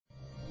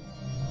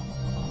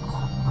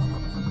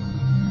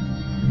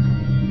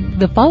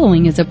The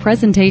following is a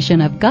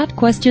presentation of Got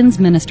Questions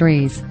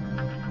Ministries.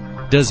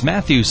 Does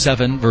Matthew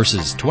 7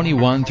 verses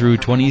 21 through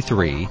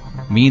 23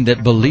 mean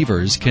that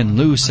believers can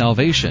lose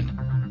salvation?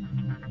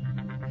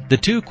 The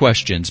two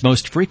questions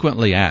most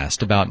frequently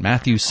asked about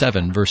Matthew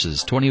 7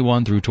 verses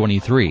 21 through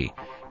 23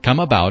 come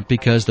about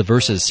because the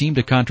verses seem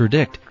to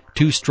contradict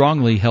two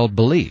strongly held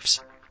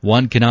beliefs.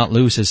 One cannot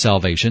lose his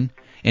salvation,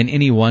 and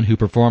anyone who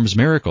performs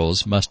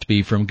miracles must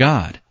be from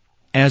God.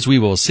 As we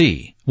will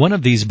see, one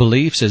of these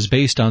beliefs is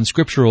based on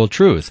scriptural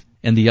truth,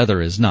 and the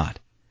other is not.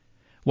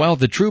 While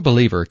the true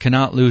believer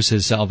cannot lose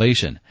his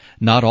salvation,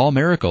 not all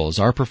miracles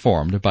are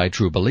performed by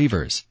true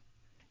believers.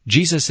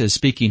 Jesus is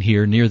speaking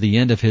here near the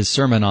end of his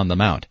Sermon on the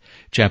Mount,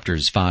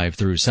 chapters 5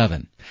 through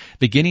 7.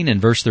 Beginning in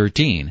verse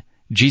 13,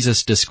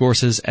 Jesus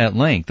discourses at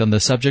length on the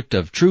subject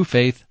of true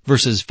faith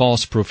versus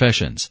false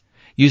professions,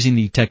 using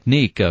the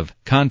technique of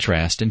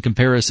contrast and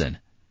comparison.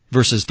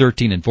 Verses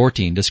 13 and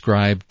 14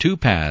 describe two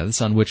paths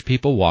on which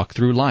people walk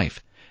through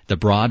life, the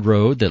broad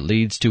road that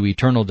leads to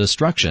eternal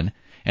destruction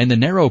and the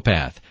narrow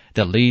path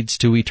that leads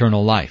to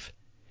eternal life.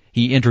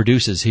 He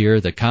introduces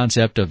here the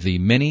concept of the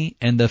many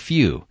and the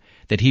few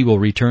that he will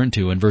return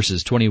to in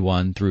verses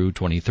 21 through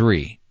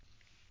 23.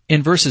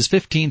 In verses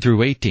 15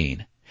 through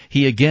 18,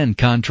 he again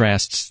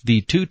contrasts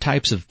the two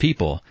types of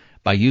people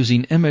by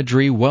using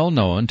imagery well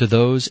known to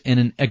those in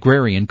an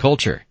agrarian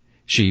culture: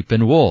 sheep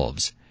and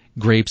wolves,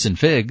 grapes and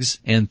figs,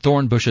 and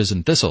thorn bushes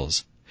and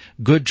thistles,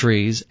 good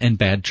trees and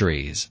bad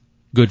trees,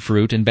 good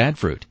fruit and bad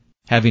fruit.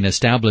 Having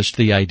established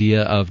the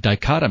idea of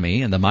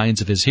dichotomy in the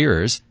minds of his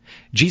hearers,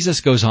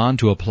 Jesus goes on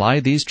to apply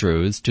these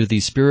truths to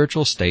the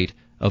spiritual state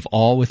of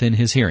all within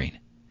his hearing.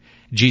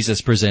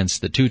 Jesus presents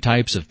the two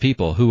types of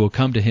people who will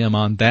come to him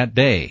on that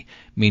day,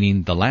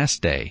 meaning the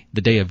last day,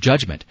 the day of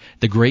judgment,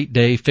 the great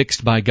day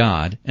fixed by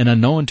God and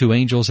unknown to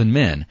angels and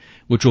men,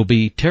 which will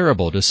be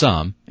terrible to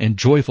some and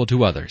joyful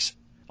to others.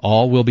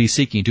 All will be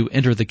seeking to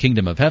enter the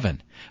kingdom of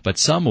heaven, but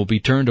some will be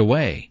turned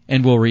away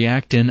and will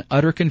react in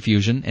utter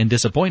confusion and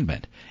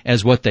disappointment,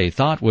 as what they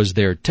thought was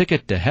their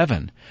ticket to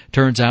heaven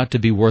turns out to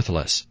be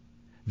worthless.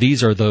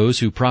 These are those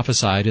who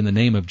prophesied in the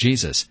name of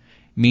Jesus,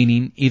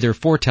 meaning either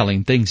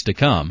foretelling things to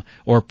come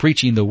or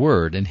preaching the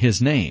word in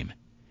his name.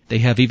 They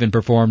have even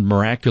performed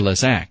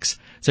miraculous acts,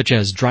 such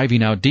as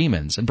driving out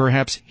demons and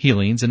perhaps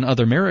healings and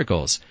other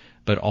miracles,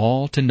 but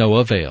all to no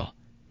avail.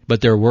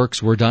 But their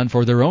works were done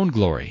for their own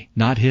glory,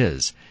 not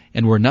his,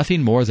 and were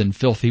nothing more than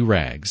filthy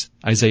rags.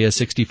 Isaiah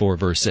 64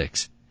 verse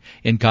 6.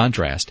 In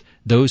contrast,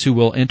 those who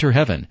will enter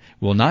heaven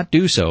will not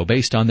do so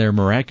based on their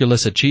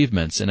miraculous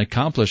achievements and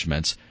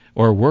accomplishments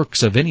or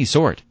works of any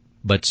sort,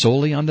 but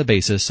solely on the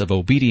basis of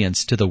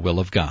obedience to the will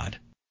of God.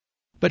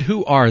 But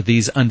who are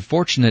these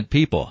unfortunate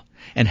people,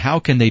 and how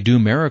can they do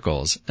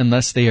miracles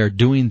unless they are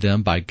doing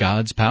them by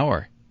God's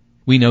power?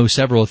 We know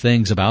several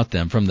things about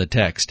them from the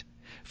text.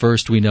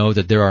 First, we know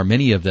that there are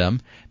many of them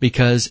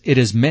because it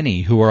is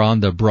many who are on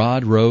the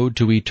broad road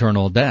to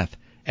eternal death,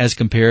 as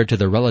compared to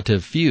the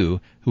relative few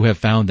who have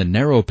found the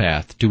narrow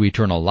path to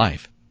eternal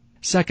life.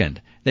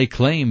 Second, they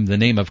claim the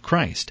name of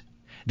Christ.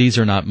 These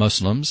are not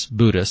Muslims,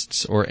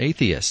 Buddhists, or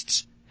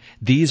atheists.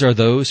 These are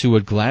those who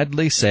would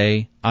gladly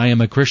say, "I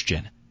am a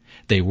Christian."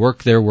 They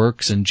work their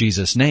works in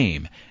Jesus'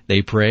 name.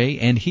 They pray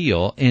and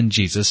heal in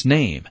Jesus'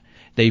 name.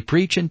 They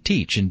preach and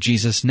teach in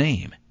Jesus'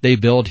 name. They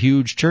build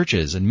huge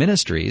churches and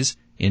ministries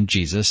in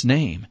Jesus'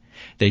 name.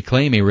 They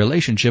claim a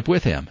relationship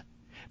with him,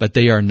 but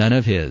they are none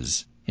of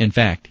his. In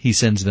fact, he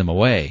sends them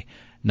away,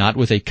 not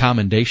with a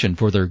commendation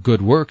for their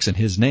good works in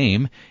his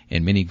name,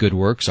 and many good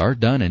works are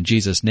done in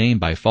Jesus' name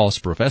by false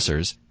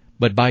professors,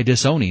 but by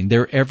disowning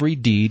their every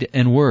deed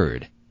and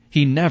word.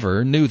 He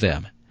never knew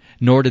them,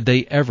 nor did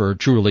they ever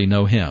truly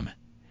know him.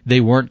 They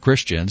weren't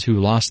Christians who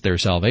lost their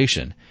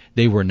salvation.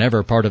 They were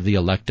never part of the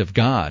elect of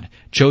God,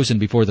 chosen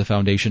before the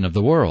foundation of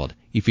the world,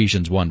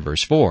 Ephesians 1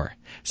 verse 4,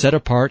 set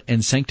apart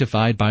and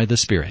sanctified by the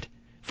Spirit,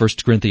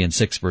 1 Corinthians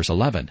 6 verse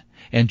 11,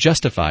 and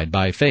justified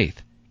by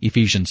faith,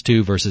 Ephesians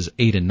 2 verses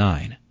 8 and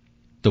 9.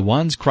 The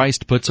ones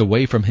Christ puts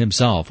away from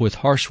himself with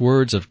harsh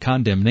words of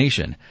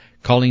condemnation,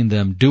 calling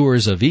them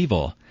doers of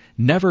evil,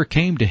 never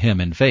came to him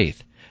in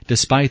faith,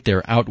 despite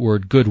their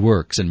outward good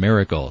works and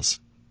miracles.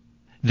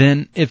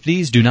 Then, if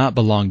these do not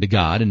belong to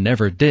God and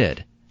never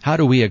did, how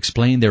do we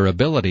explain their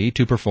ability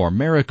to perform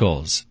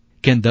miracles?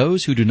 Can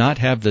those who do not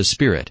have the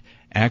Spirit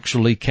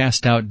actually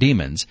cast out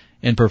demons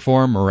and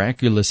perform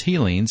miraculous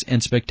healings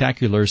and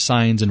spectacular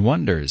signs and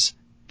wonders?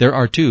 There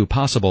are two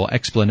possible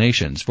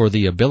explanations for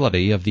the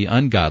ability of the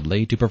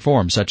ungodly to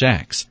perform such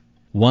acts.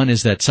 One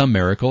is that some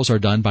miracles are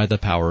done by the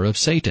power of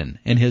Satan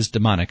and his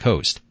demonic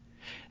host.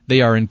 They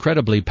are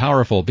incredibly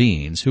powerful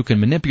beings who can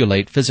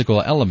manipulate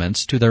physical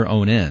elements to their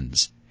own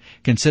ends.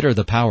 Consider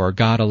the power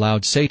God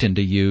allowed Satan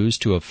to use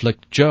to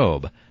afflict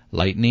Job: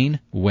 lightning,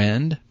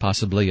 wind,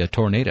 possibly a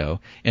tornado,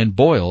 and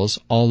boils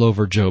all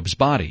over Job's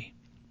body.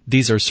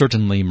 These are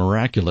certainly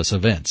miraculous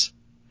events.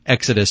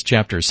 Exodus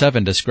chapter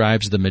 7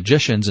 describes the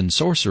magicians and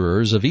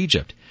sorcerers of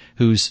Egypt,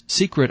 whose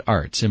secret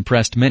arts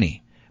impressed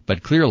many,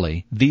 but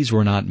clearly these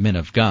were not men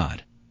of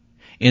God.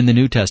 In the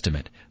New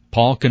Testament,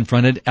 Paul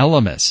confronted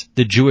Elymas,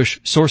 the Jewish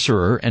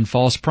sorcerer and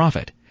false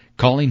prophet,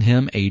 calling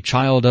him a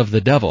child of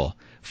the devil,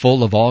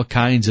 full of all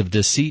kinds of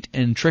deceit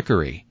and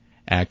trickery.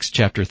 Acts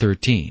chapter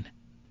 13.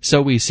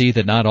 So we see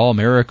that not all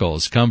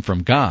miracles come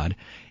from God,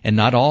 and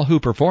not all who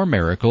perform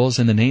miracles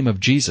in the name of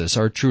Jesus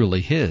are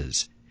truly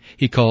His.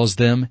 He calls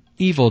them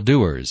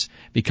evildoers,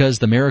 because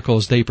the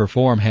miracles they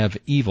perform have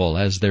evil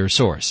as their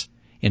source.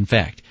 In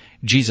fact,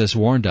 Jesus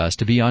warned us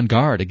to be on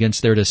guard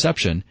against their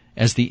deception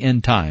as the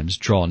end times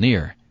draw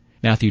near.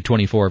 Matthew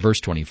 24, verse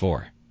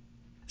 24.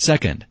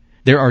 Second,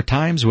 there are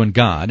times when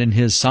God, in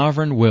His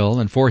sovereign will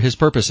and for His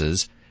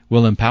purposes,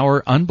 will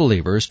empower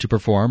unbelievers to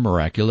perform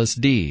miraculous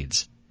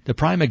deeds. The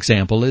prime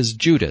example is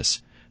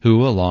Judas,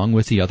 who, along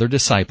with the other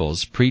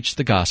disciples, preached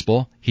the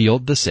gospel,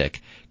 healed the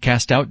sick,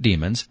 cast out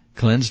demons,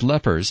 cleansed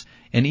lepers,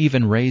 and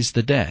even raised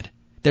the dead.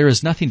 There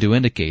is nothing to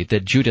indicate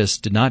that Judas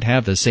did not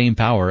have the same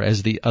power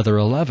as the other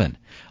 11,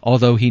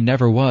 although he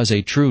never was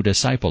a true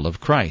disciple of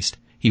Christ.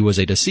 He was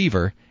a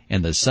deceiver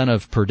and the son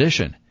of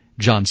perdition,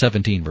 John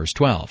 17, verse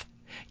 12.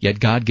 Yet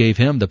God gave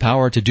him the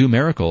power to do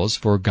miracles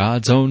for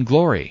God's own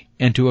glory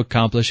and to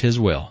accomplish His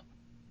will.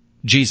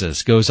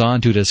 Jesus goes on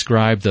to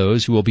describe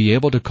those who will be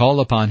able to call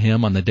upon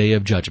Him on the day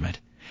of judgment.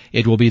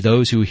 It will be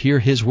those who hear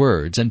His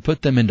words and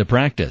put them into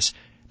practice,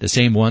 the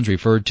same ones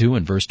referred to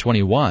in verse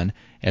 21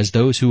 as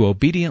those who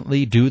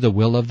obediently do the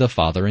will of the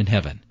Father in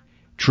heaven.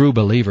 True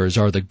believers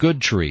are the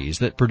good trees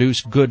that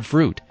produce good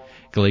fruit.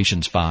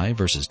 Galatians 5,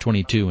 verses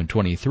 22 and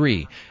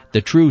 23.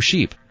 The true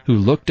sheep who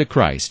look to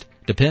Christ,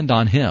 depend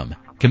on Him,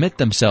 commit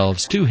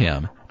themselves to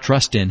Him,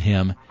 trust in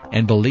Him,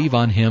 and believe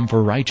on Him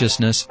for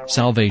righteousness,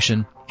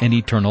 salvation, and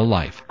eternal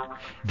life.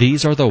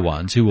 These are the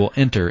ones who will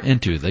enter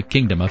into the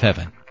kingdom of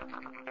heaven.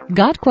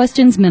 God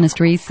Questions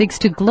Ministry seeks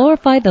to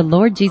glorify the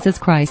Lord Jesus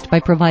Christ by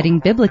providing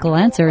biblical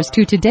answers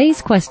to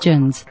today's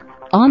questions.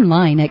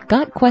 Online at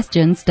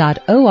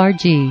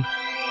GotQuestions.org.